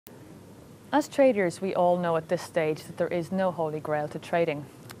As traders, we all know at this stage that there is no holy grail to trading.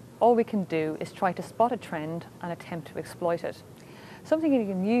 All we can do is try to spot a trend and attempt to exploit it. Something you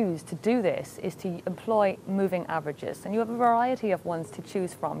can use to do this is to employ moving averages, and you have a variety of ones to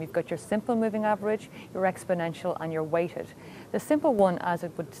choose from. You've got your simple moving average, your exponential, and your weighted. The simple one, as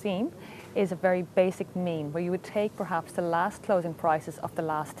it would seem, is a very basic mean where you would take perhaps the last closing prices of the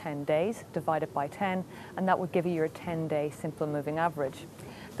last 10 days, divide it by 10, and that would give you your 10-day simple moving average.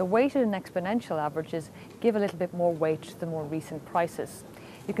 The weighted and exponential averages give a little bit more weight to the more recent prices.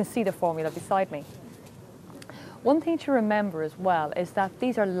 You can see the formula beside me. One thing to remember as well is that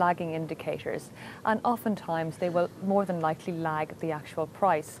these are lagging indicators, and oftentimes they will more than likely lag the actual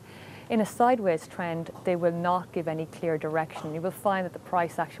price. In a sideways trend, they will not give any clear direction. You will find that the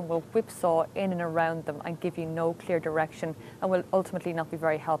price action will whipsaw in and around them and give you no clear direction and will ultimately not be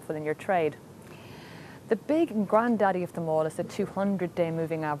very helpful in your trade. The big and granddaddy of them all is the 200-day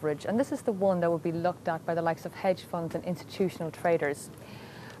moving average, and this is the one that will be looked at by the likes of hedge funds and institutional traders.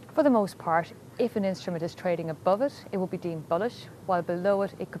 For the most part, if an instrument is trading above it, it will be deemed bullish, while below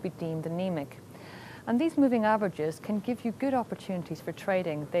it, it could be deemed anemic. And these moving averages can give you good opportunities for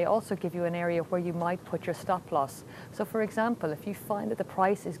trading. They also give you an area where you might put your stop loss. So for example, if you find that the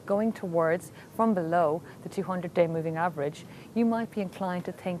price is going towards, from below, the 200-day moving average, you might be inclined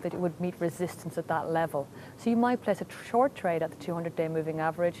to think that it would meet resistance at that level. So you might place a short trade at the 200-day moving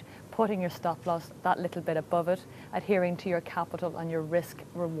average, putting your stop loss that little bit above it, adhering to your capital and your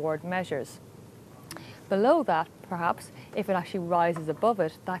risk-reward measures. Below that, perhaps, if it actually rises above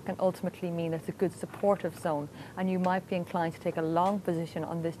it, that can ultimately mean it's a good supportive zone, and you might be inclined to take a long position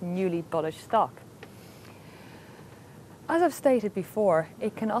on this newly bullish stock. As I've stated before,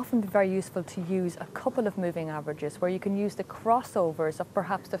 it can often be very useful to use a couple of moving averages where you can use the crossovers of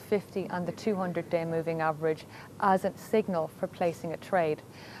perhaps the 50 and the 200-day moving average as a signal for placing a trade.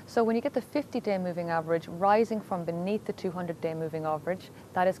 So when you get the 50-day moving average rising from beneath the 200-day moving average,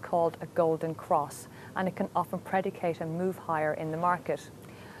 that is called a golden cross, and it can often predicate a move higher in the market.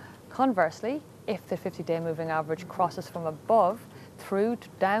 Conversely, if the 50-day moving average crosses from above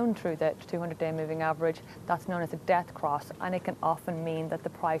down through the 200-day moving average, that's known as a death cross, and it can often mean that the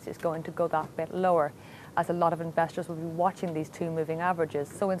price is going to go that bit lower, as a lot of investors will be watching these two moving averages.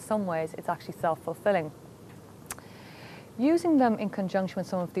 So in some ways, it's actually self-fulfilling. Using them in conjunction with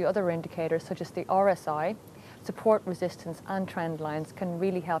some of the other indicators, such as the RSI, support, resistance, and trend lines, can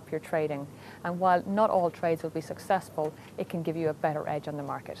really help your trading. And while not all trades will be successful, it can give you a better edge on the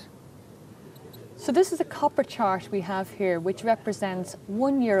market. So this is a copper chart we have here, which represents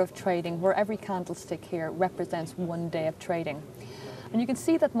 1 year of trading, where every candlestick here represents 1 day of trading. And you can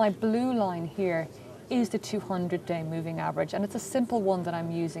see that my blue line here is the 200-day moving average, and it's a simple one that I'm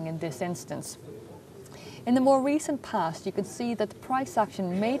using in this instance. In the more recent past, you can see that the price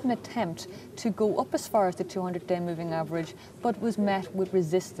action made an attempt to go up as far as the 200-day moving average, but was met with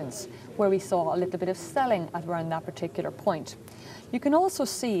resistance, where we saw a little bit of selling at around that particular point. You can also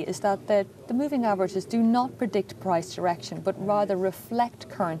see is that the moving averages do not predict price direction, but rather reflect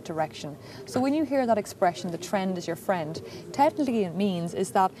current direction. So when you hear that expression, the trend is your friend, technically it means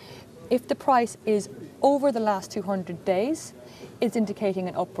is that if the price is over the last 200 days, it's indicating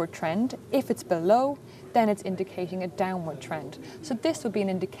an upward trend. If it's below, then it's indicating a downward trend. So this would be an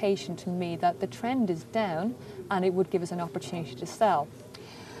indication to me that the trend is down, and it would give us an opportunity to sell.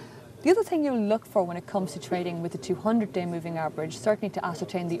 The other thing you'll look for when it comes to trading with the 200-day moving average, certainly to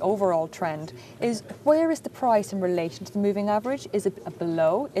ascertain the overall trend, is where is the price in relation to the moving average? Is it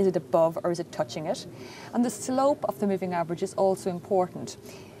below, is it above, or is it touching it? And the slope of the moving average is also important.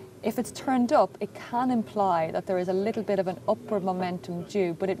 If it's turned up, it can imply that there is a little bit of an upward momentum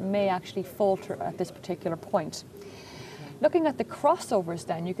due, but it may actually falter at this particular point. Looking at the crossovers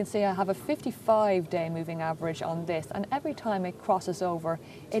then, you can see I have a 55-day moving average on this, and every time it crosses over,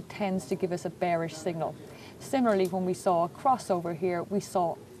 it tends to give us a bearish signal. Similarly, when we saw a crossover here, we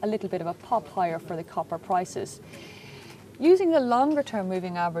saw a little bit of a pop higher for the copper prices. Using the longer term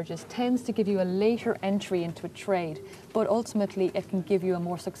moving averages tends to give you a later entry into a trade, but ultimately it can give you a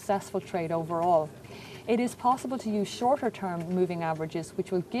more successful trade overall. It is possible to use shorter term moving averages,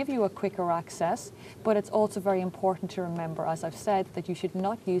 which will give you a quicker access, but it's also very important to remember, as I've said, that you should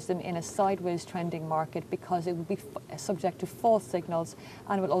not use them in a sideways trending market, because it will be subject to false signals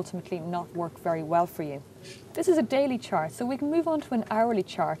and will ultimately not work very well for you. This is a daily chart, so we can move on to an hourly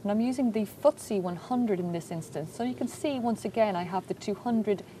chart, and I'm using the FTSE 100 in this instance. So you can see once again I have the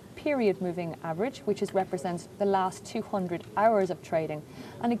 200 period moving average, which represents the last 200 hours of trading.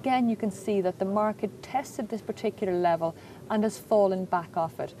 And again, you can see that the market tested this particular level and has fallen back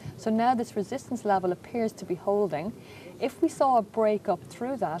off it. So now this resistance level appears to be holding. If we saw a break up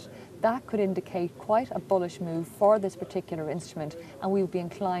through that, that could indicate quite a bullish move for this particular instrument, and we would be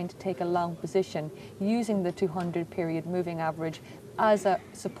inclined to take a long position using the 200 period moving average as a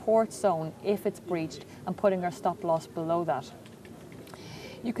support zone if it's breached, and putting our stop loss below that.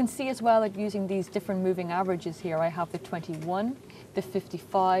 You can see as well that using these different moving averages here, I have the 21, the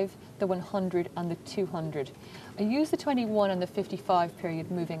 55, the 100 and the 200. I use the 21 and the 55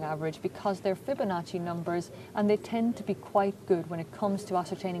 period moving average because they're Fibonacci numbers and they tend to be quite good when it comes to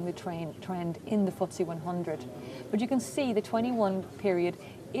ascertaining the trend in the FTSE 100. But you can see the 21 period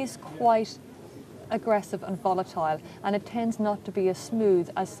is quite aggressive and volatile, and it tends not to be as smooth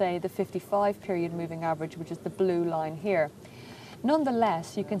as, say, the 55 period moving average, which is the blue line here.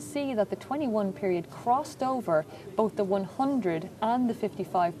 Nonetheless, you can see that the 21 period crossed over both the 100 and the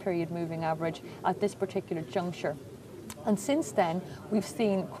 55 period moving average at this particular juncture. And since then, we've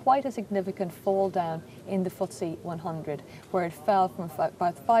seen quite a significant fall down in the FTSE 100, where it fell from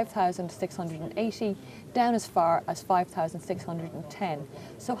about 5,680 down as far as 5,610.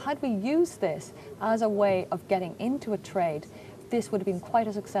 So had we used this as a way of getting into a trade, this would have been quite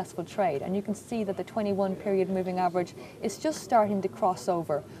a successful trade. And you can see that the 21 period moving average is just starting to cross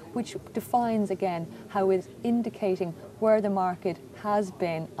over, which defines again how it's indicating where the market has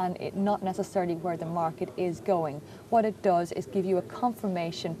been and not necessarily where the market is going. What it does is give you a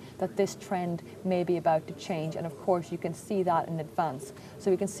confirmation that this trend may be about to change, and of course you can see that in advance.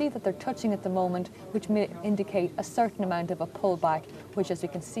 So we can see that they're touching at the moment, which may indicate a certain amount of a pullback, which, as we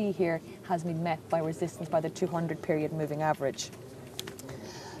can see here, has been met by resistance by the 200 period moving average.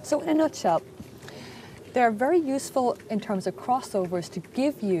 So in a nutshell, they're very useful in terms of crossovers to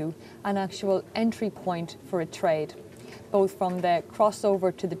give you an actual entry point for a trade, both from the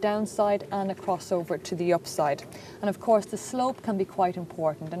crossover to the downside and a crossover to the upside. And of course, the slope can be quite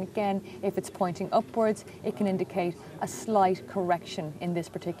important. And again, if it's pointing upwards, it can indicate a slight correction in this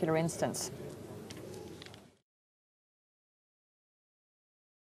particular instance.